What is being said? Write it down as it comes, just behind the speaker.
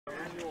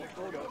He's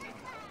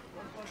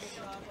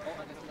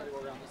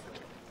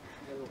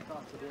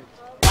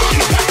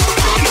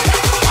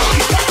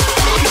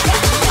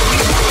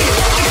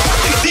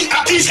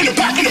in the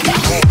back, in the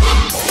back.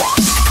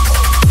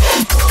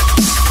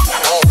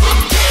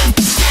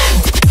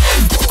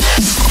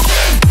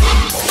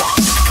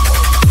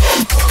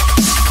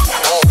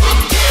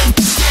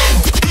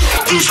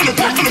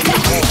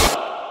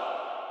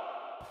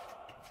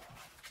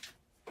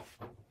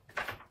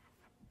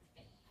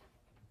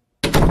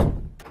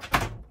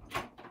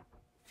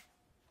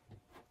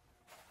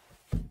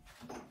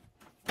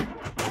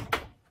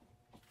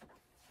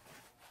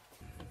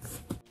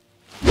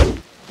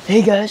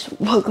 Hey guys,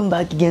 welcome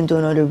back again to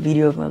another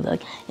video of my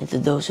vlog. And to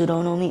those who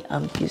don't know me,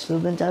 I'm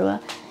Chislev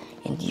Bantatua,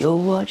 and you're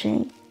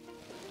watching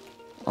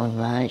on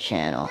my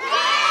channel.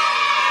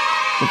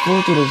 So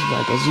for today's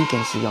vlog, as you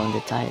can see on the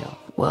title,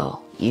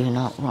 well, you're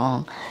not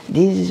wrong.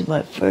 This is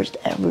my first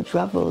ever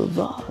travel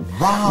vlog.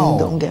 Wow! And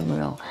don't get me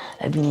wrong,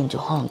 I've been into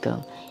Hong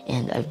Kong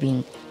and I've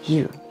been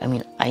here. I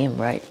mean, I am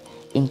right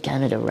in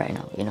Canada right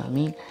now, you know what I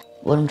mean?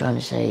 What I'm trying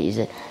to say is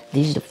that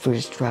this is the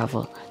first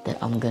travel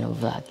that I'm gonna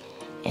vlog,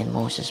 and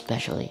most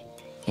especially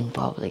in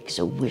public,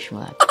 so wish me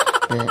luck.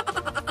 But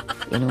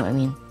you know what I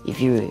mean, if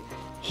you're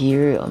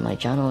here on my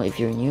channel, if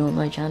you're new on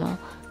my channel,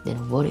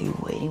 then what are you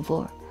waiting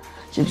for?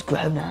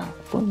 Subscribe now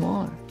for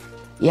more.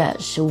 Yeah,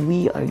 so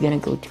we are gonna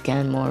go to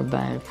Canmore,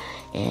 Banff,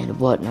 and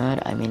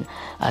whatnot. I mean,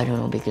 I don't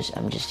know, because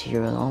I'm just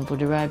here alone for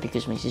the ride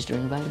because my sister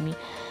invited me.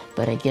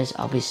 But I guess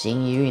I'll be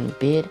seeing you in a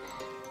bit,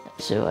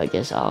 so I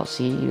guess I'll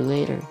see you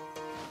later.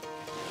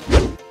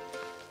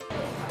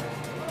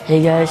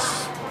 Hey guys,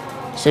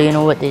 so you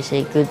know what they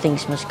say, good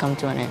things must come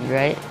to an end,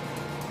 right?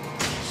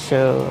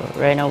 So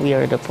right now we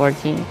are at the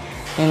parking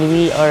and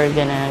we are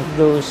gonna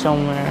go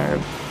somewhere.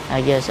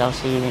 I guess I'll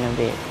see you in a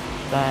bit.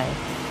 Bye.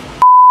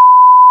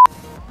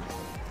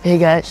 Hey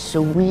guys,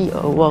 so we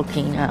are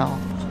walking now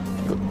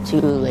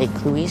to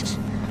Lake Louise,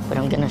 but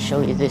I'm gonna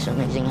show you this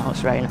amazing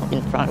house right now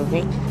in front of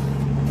me.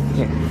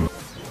 Here.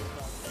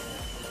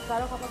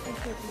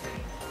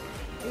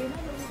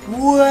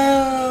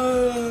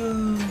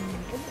 Wow!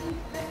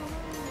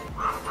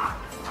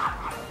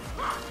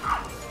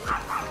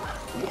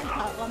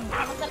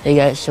 Hey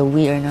guys, so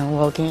we are now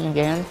walking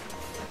again.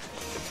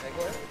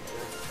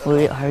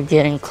 We are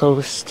getting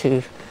close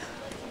to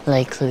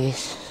Lake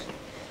Louise.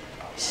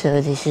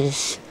 So this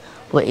is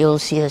what you'll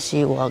see as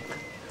you walk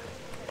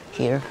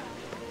here.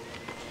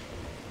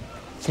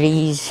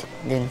 Trees,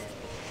 then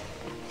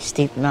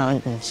steep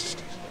mountains.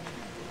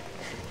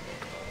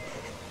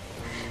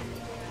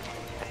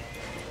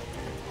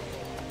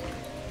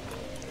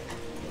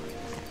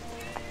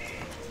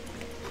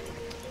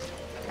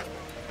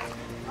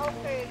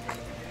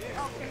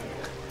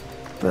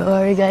 Bro,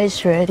 are you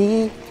guys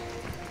ready?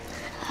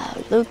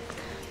 Look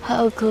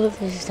how cool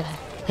is that?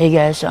 Hey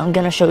guys, so I'm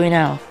gonna show you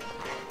now.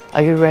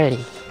 Are you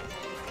ready?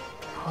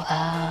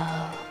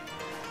 Wow.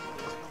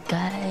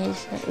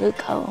 Guys,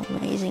 look how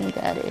amazing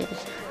that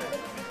is.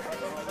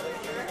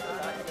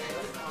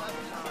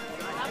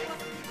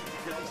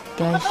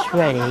 Guys,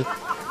 ready?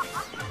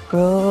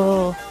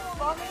 Bro.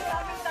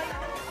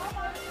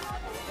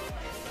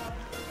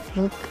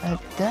 Look at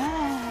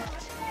that.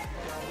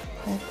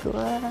 Like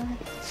what?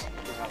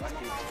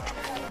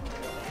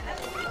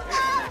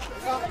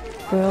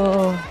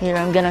 Bro, here,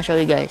 I'm gonna show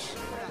you guys.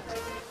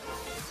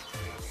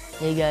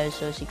 Hey guys,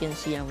 so as you can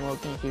see, I'm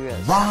walking here at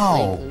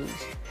Lake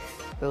Louise.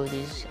 Bro, this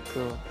is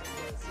cool.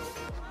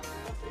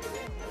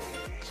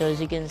 So as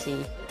you can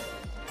see,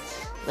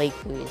 Lake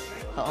Louise,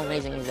 how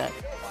amazing is that?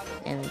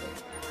 And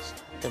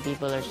the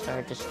people are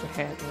starting to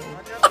stare at me.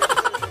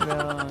 Bro,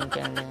 I'm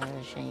kinda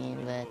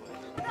ashamed, but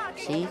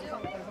see?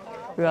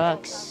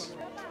 Rocks,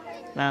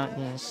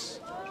 mountains.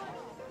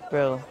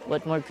 Bro,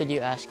 what more could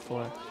you ask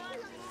for?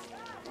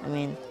 I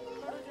mean,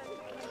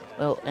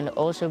 well, and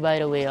also by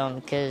the way,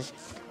 cause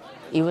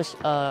it was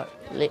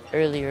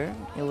earlier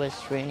it was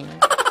raining,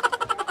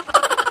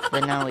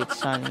 but now it's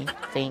sunny,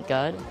 thank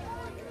God.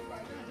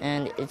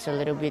 And it's a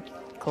little bit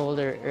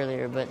colder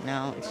earlier, but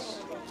now it's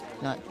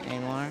not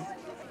anymore.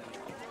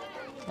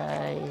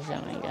 Guys,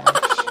 oh my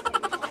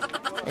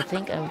gosh, I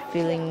think I'm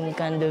feeling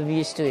kind of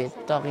used to it,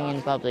 talking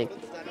in public,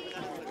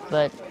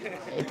 but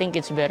I think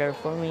it's better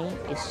for me.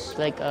 It's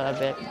like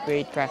a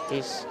great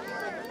practice,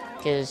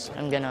 because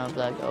I'm gonna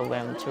vlog a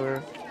WEM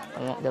tour,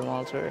 the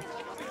mall tour.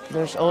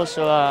 There's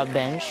also a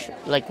bench,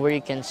 like where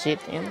you can sit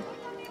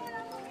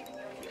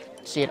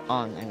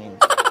on, I mean.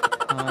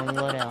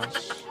 What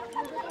else?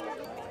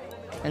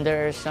 And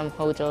there are some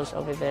hotels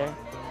over there.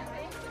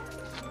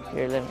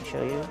 Here, let me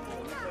show you.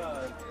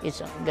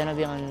 It's gonna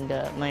be on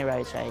my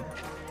right side.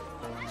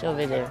 It's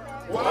over there.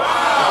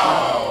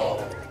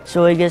 Wow!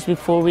 So I guess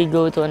before we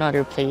go to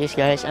another place,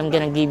 guys, I'm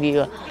gonna give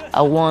you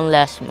a one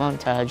last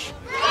montage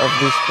of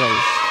this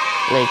place,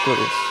 Lake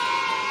Louise.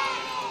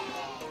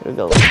 Here we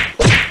go.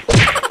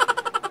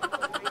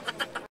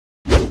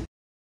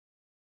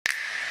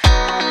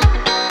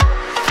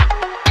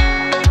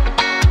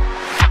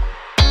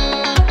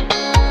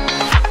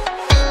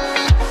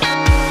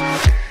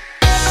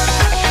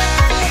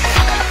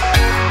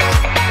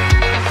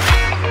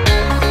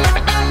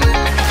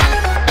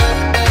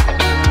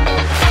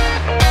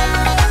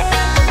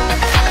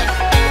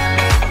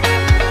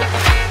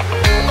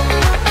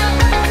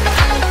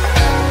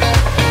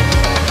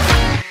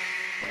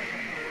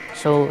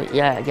 So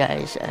yeah,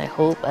 guys, I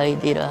hope I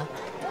did a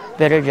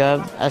better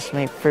job as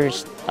my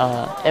first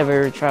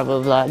ever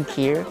travel vlog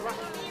here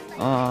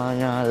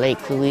on Lake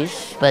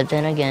Louise. But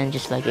then again,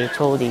 just like I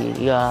told you,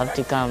 you have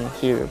to come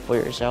here for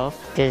yourself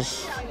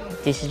because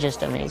this is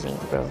just amazing,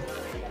 bro.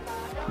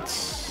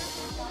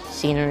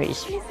 Scenery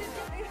is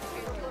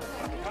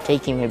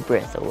taking my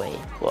breath away.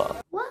 Wow.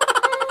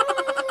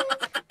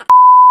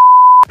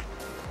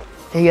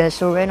 Hey guys,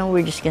 so right now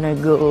we're just gonna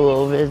go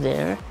over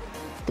there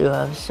to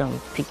have some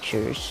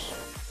pictures.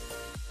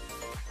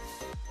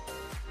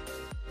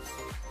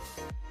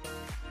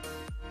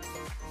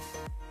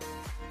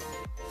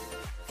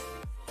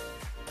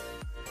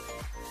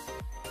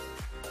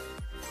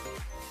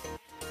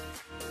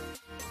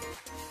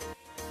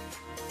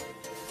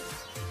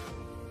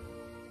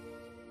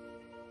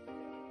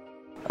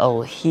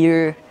 Oh,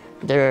 here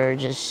there are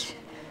just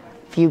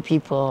few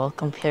people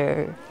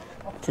compared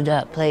to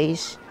that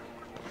place.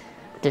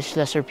 There's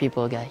lesser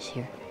people, guys,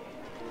 here.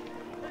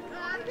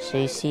 So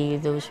you see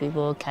those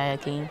people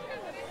kayaking?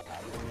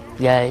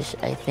 Guys,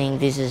 I think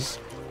this is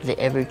the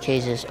every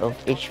cases of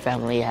each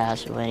family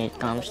has when it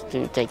comes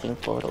to taking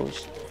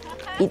photos.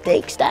 It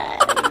takes time.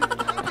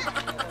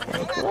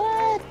 Like,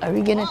 what? Are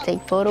we gonna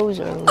take photos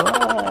or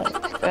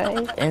what?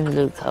 Right? And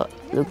look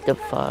the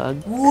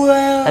fog.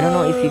 Wow. I don't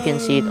know if you can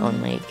see it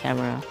on my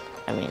camera.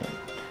 I mean,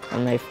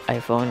 on my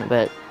iPhone,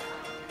 but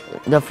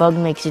the fog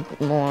makes it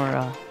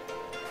more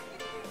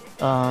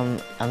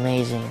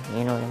amazing.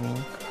 You know what I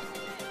mean?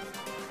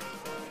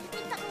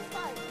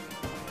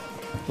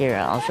 Here,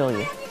 I'll show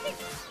you.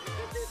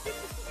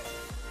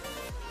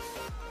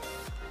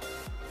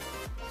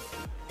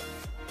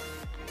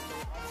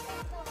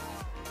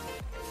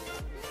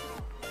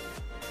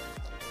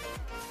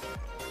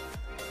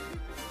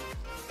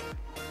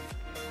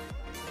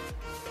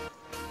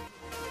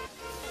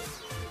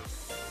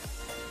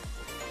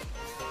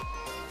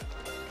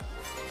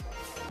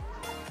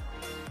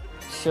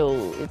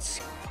 So it's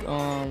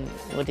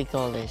what do you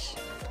call this?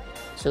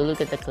 So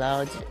look at the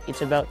clouds.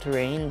 It's about to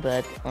rain,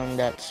 but on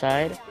that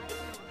side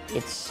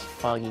it's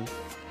foggy.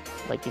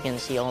 Like you can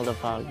see all the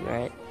fog,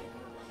 right?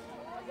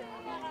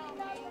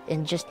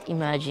 And just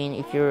imagine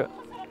if you're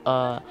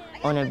on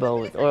a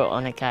boat or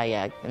on a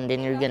kayak and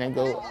then you're gonna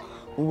go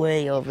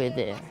way over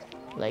there.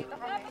 Like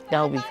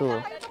that would be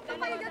cool.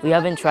 We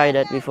haven't tried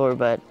that before,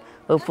 but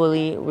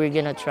hopefully we're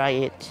gonna try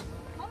it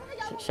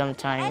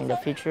sometime in the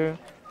future.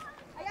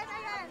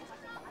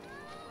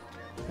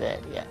 But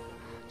yeah,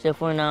 so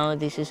for now,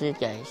 this is it,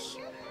 guys.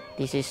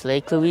 This is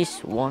Lake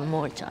Louise one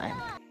more time.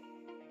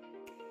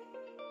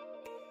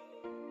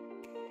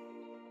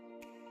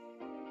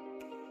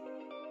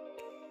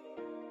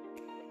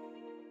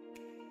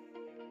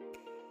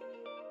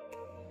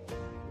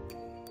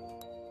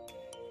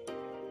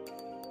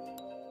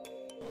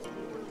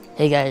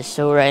 Hey guys,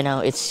 so right now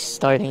it's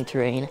starting to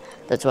rain.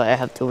 That's why I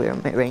have to wear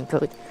my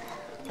raincoat.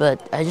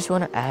 But I just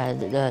want to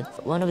add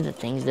that one of the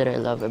things that I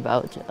love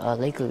about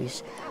Lake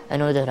Louise, I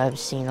know that I've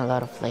seen a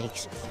lot of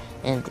lakes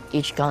and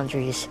each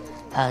country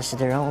has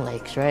their own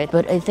lakes, right?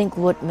 But I think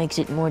what makes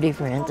it more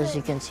different, as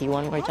you can see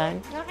one more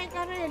time,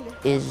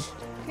 is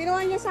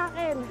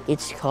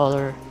its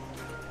color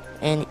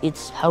and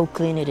it's how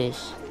clean it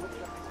is.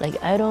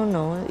 Like, I don't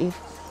know if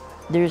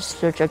there's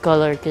such a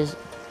color because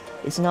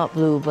it's not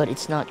blue, but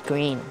it's not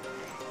green.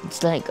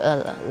 It's like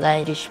a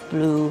lightish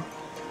blue,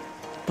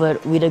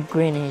 but with a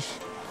greenish.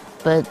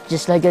 But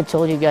just like I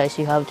told you guys,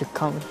 you have to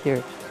come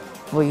here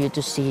for you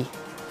to see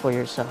for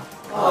yourself.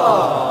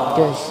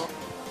 Because,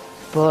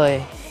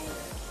 boy,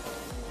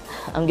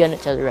 I'm gonna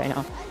tell you right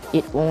now,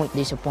 it won't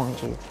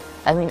disappoint you.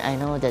 I mean, I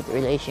know that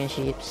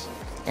relationships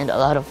and a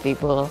lot of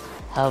people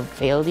have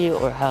failed you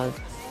or have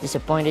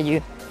disappointed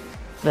you,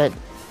 but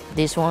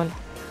this one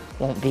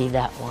won't be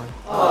that one.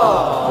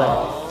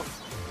 But,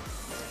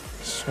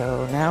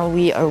 so now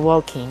we are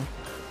walking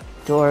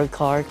to our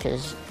car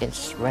because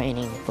it's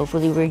raining.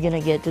 Hopefully we're gonna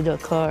get to the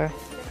car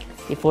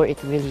before it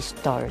really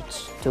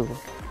starts to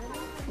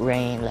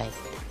rain, like,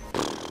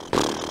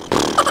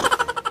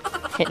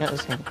 you know what I'm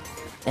saying?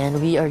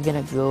 And we are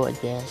gonna go, I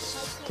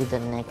guess, to the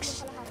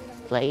next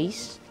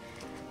place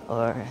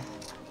or,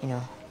 you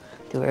know,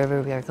 to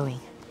wherever we are going.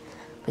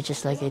 But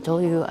just like I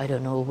told you, I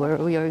don't know where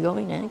we are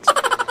going next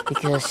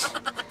because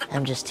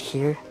I'm just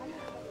here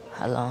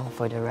along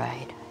for the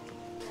ride.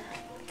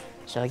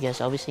 So I guess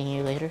I'll be seeing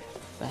you later.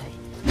 Bye.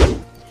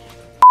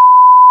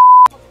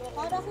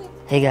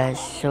 Hey guys,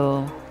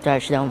 so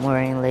touchdown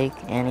Moraine Lake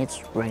and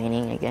it's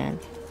raining again.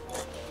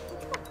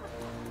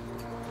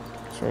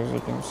 So as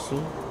you can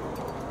see,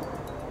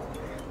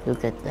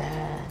 look at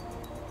that.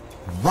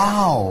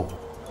 Wow!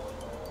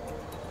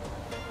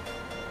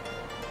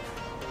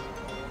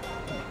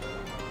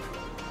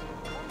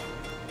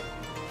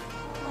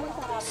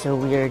 So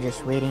we are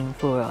just waiting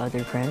for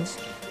other friends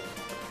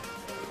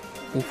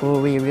before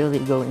we really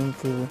go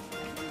into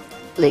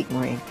Lake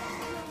Moraine.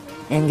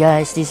 And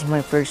guys, this is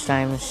my first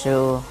time,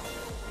 so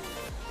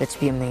let's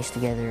be amazed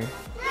together.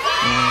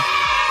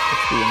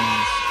 Let's be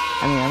amazed.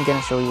 I mean, I'm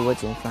gonna show you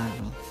what's in front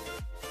of me.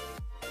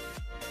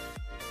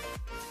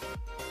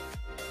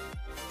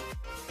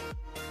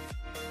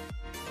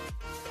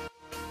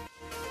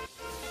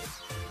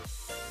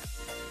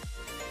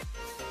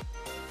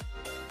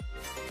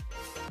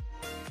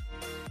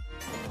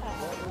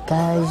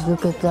 Guys,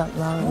 look at that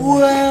mountain.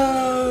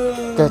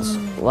 Wow.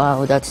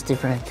 Wow, that's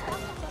different.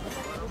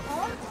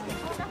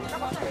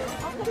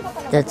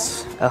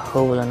 That's a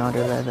whole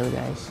another level,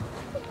 guys.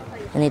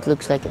 And it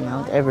looks like a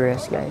Mount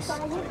Everest, guys.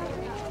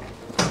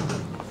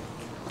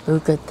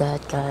 Look at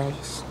that,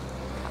 guys.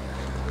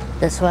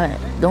 That's why,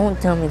 don't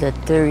tell me that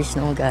there is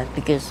no God,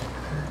 because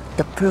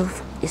the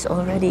proof is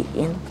already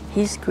in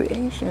His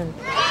creation.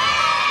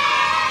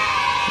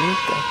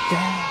 Look at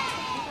that.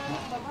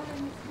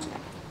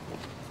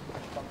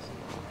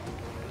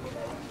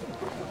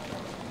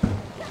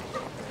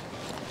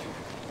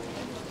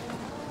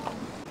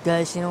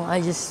 Guys,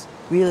 I just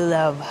really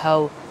love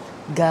how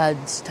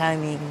God's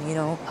timing,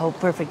 how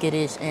perfect it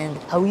is, and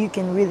how you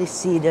can really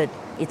see that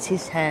it's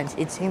His hands,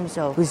 it's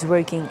Himself who's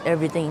working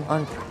everything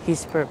on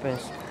His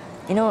purpose.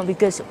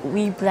 Because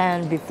we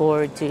planned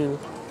before to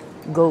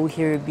go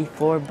here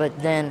before, but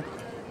then,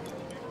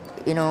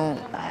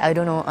 I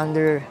don't know,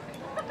 under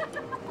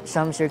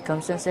some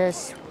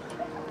circumstances,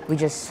 we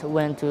just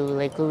went to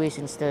Lake Louise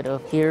instead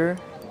of here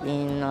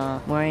in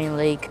Moraine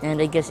Lake,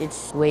 and I guess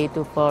it's way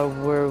too far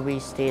where we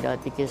stayed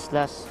at, because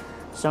last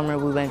summer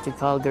we went to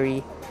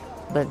Calgary,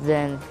 but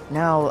then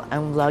now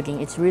I'm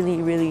vlogging. It's really,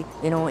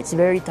 it's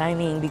very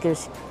timing,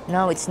 because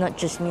now it's not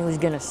just me who's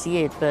gonna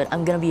see it, but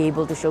I'm gonna be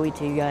able to show it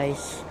to you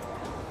guys.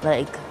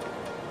 Like,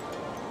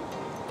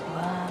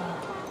 wow.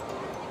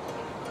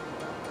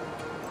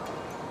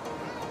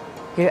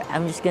 Here,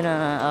 I'm just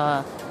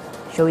gonna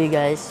show you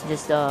guys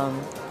just I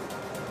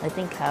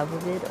think half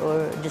of it,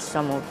 or just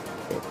some of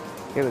it.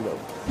 Here we go.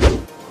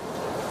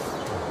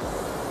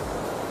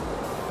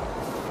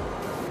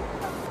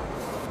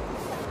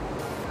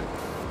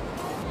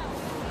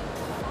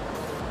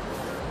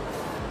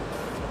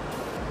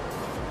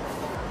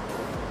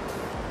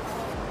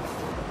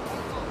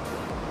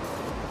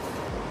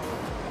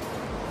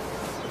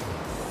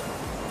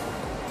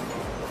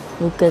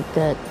 Look at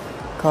that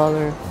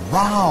color.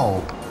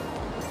 Wow.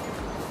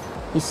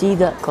 You see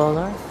that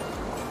color?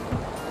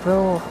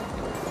 Bro,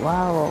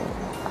 wow.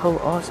 How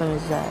awesome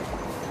is that?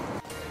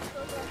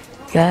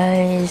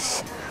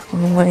 Guys, oh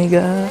my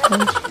gosh.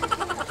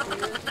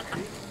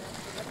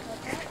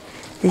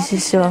 This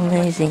is so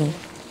amazing.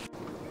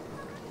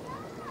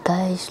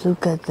 Guys,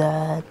 look at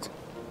that.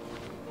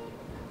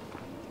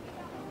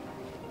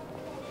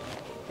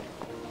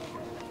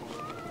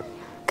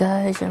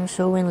 Guys, I'm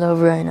so in love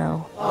right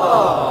now.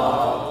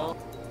 Aww.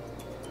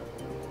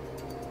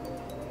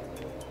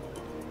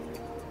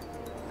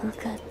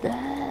 Look at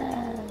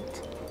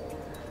that.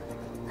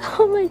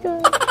 Oh my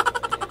god.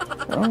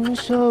 I'm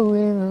so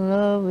in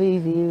love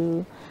with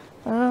you.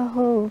 I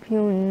hope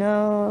you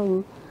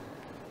know.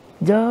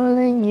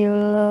 Darling, your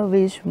love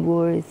is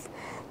worth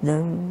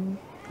them.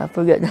 I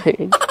forgot the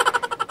lyrics.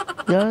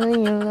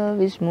 Darling, your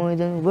love is more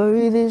than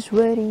worth this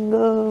wedding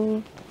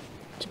gold.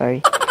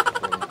 Sorry.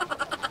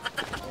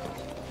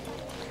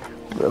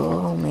 Bro,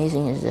 how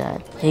amazing is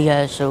that? Hey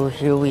guys, so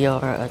here we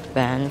are at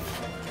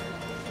Banff,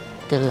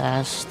 the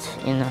last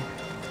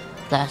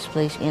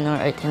place in our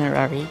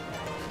itinerary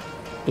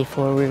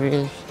before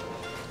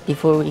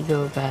we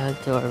go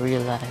back to our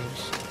real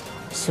lives.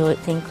 So I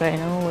think right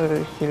now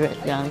we're here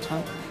at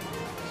downtown.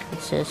 It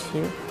says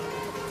here,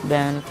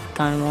 Banff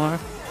Canmore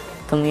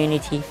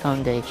Community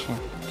Foundation.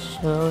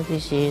 So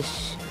this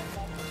is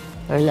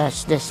our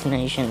last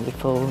destination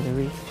before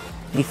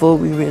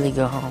we really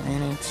go home,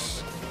 and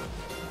it's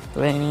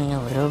raining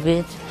a little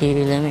bit.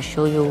 Here, let me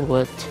show you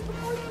what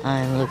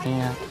I'm looking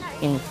at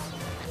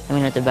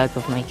at the back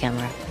of my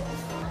camera.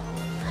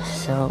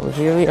 So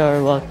here we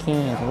are walking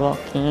and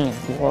walking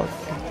and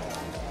walking.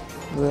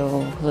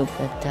 Bro, look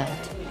at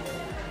that.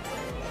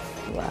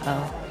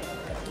 Wow.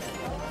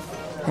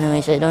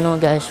 Anyways, I don't know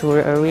guys,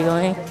 where are we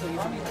going?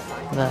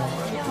 But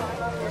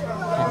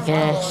I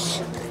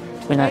guess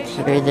we're not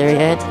there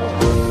yet.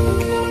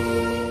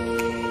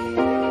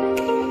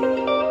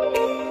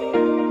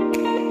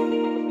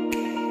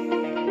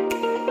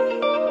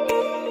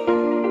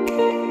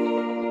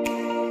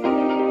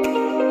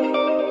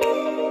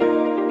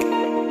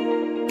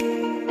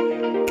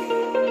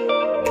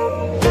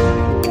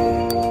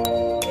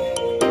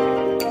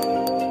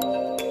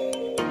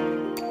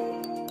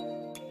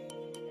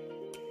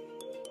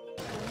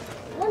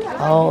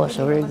 Oh,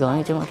 so we're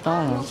going to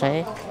McDonald's,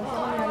 eh?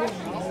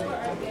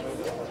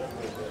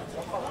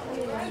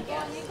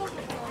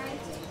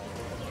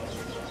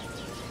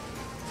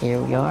 Here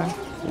we are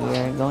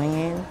going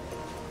in,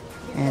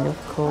 and of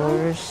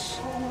course,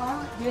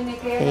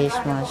 face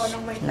mask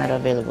not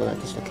available at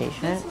this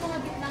location.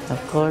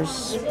 Of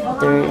course,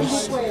 there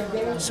is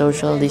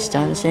social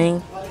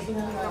distancing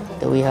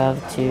that we have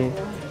to.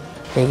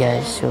 Hey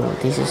guys, so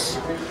this is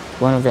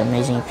one of the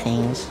amazing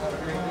things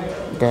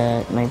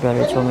that my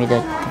brother told me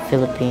that the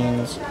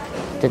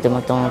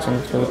McDonald's in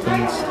the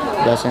Philippines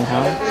doesn't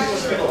have.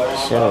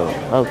 So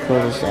how cool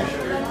is that?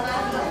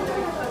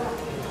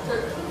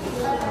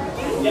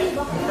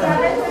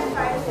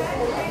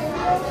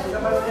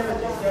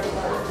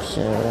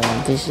 So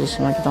this is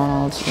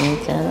McDonald's in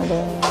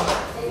Canada.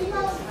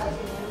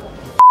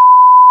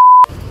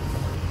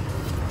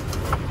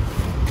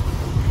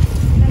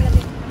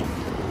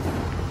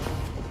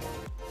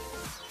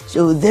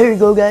 So there you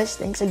go, guys.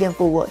 Thanks again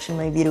for watching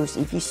my videos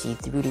if you see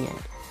through the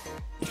end.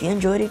 If you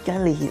enjoyed it,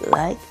 kindly hit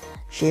like,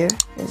 share,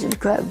 and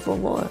subscribe for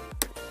more.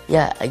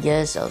 Yeah, I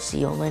guess I'll see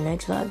you on my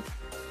next vlog.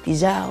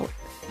 Peace out.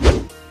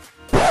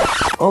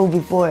 Oh,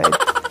 before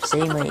I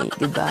say my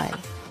goodbye,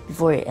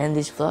 before I end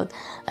this vlog,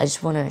 I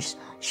just want to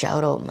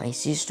shout out my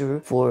sister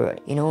for,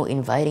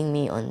 inviting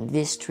me on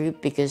this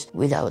trip, because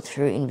without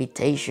her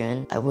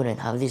invitation, I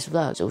wouldn't have this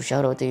vlog. So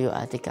shout out to you,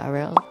 Ate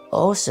Karel.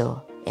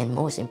 Also, and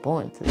most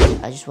importantly,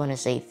 I just want to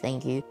say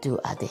thank you to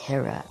Ate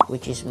Hera,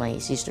 which is my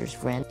sister's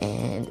friend,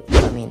 and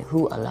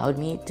who allowed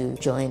me to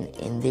join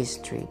in this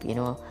trip, you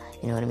know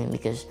what I mean?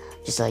 Because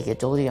just like I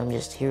told you, I'm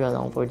just here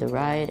along for the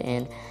ride,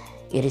 and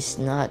it is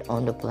not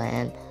on the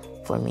plan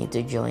for me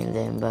to join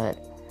them,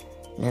 but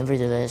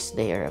nevertheless,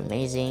 they are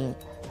amazing.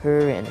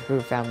 Her and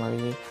her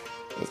family,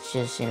 it's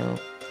just,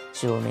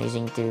 so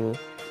amazing to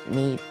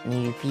meet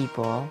new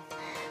people.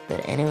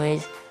 But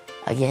anyways,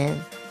 again,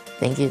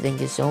 thank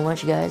you so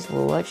much, guys,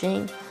 for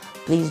watching.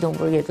 Please don't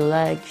forget to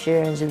like,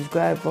 share, and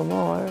subscribe for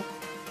more.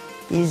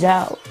 Peace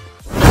out.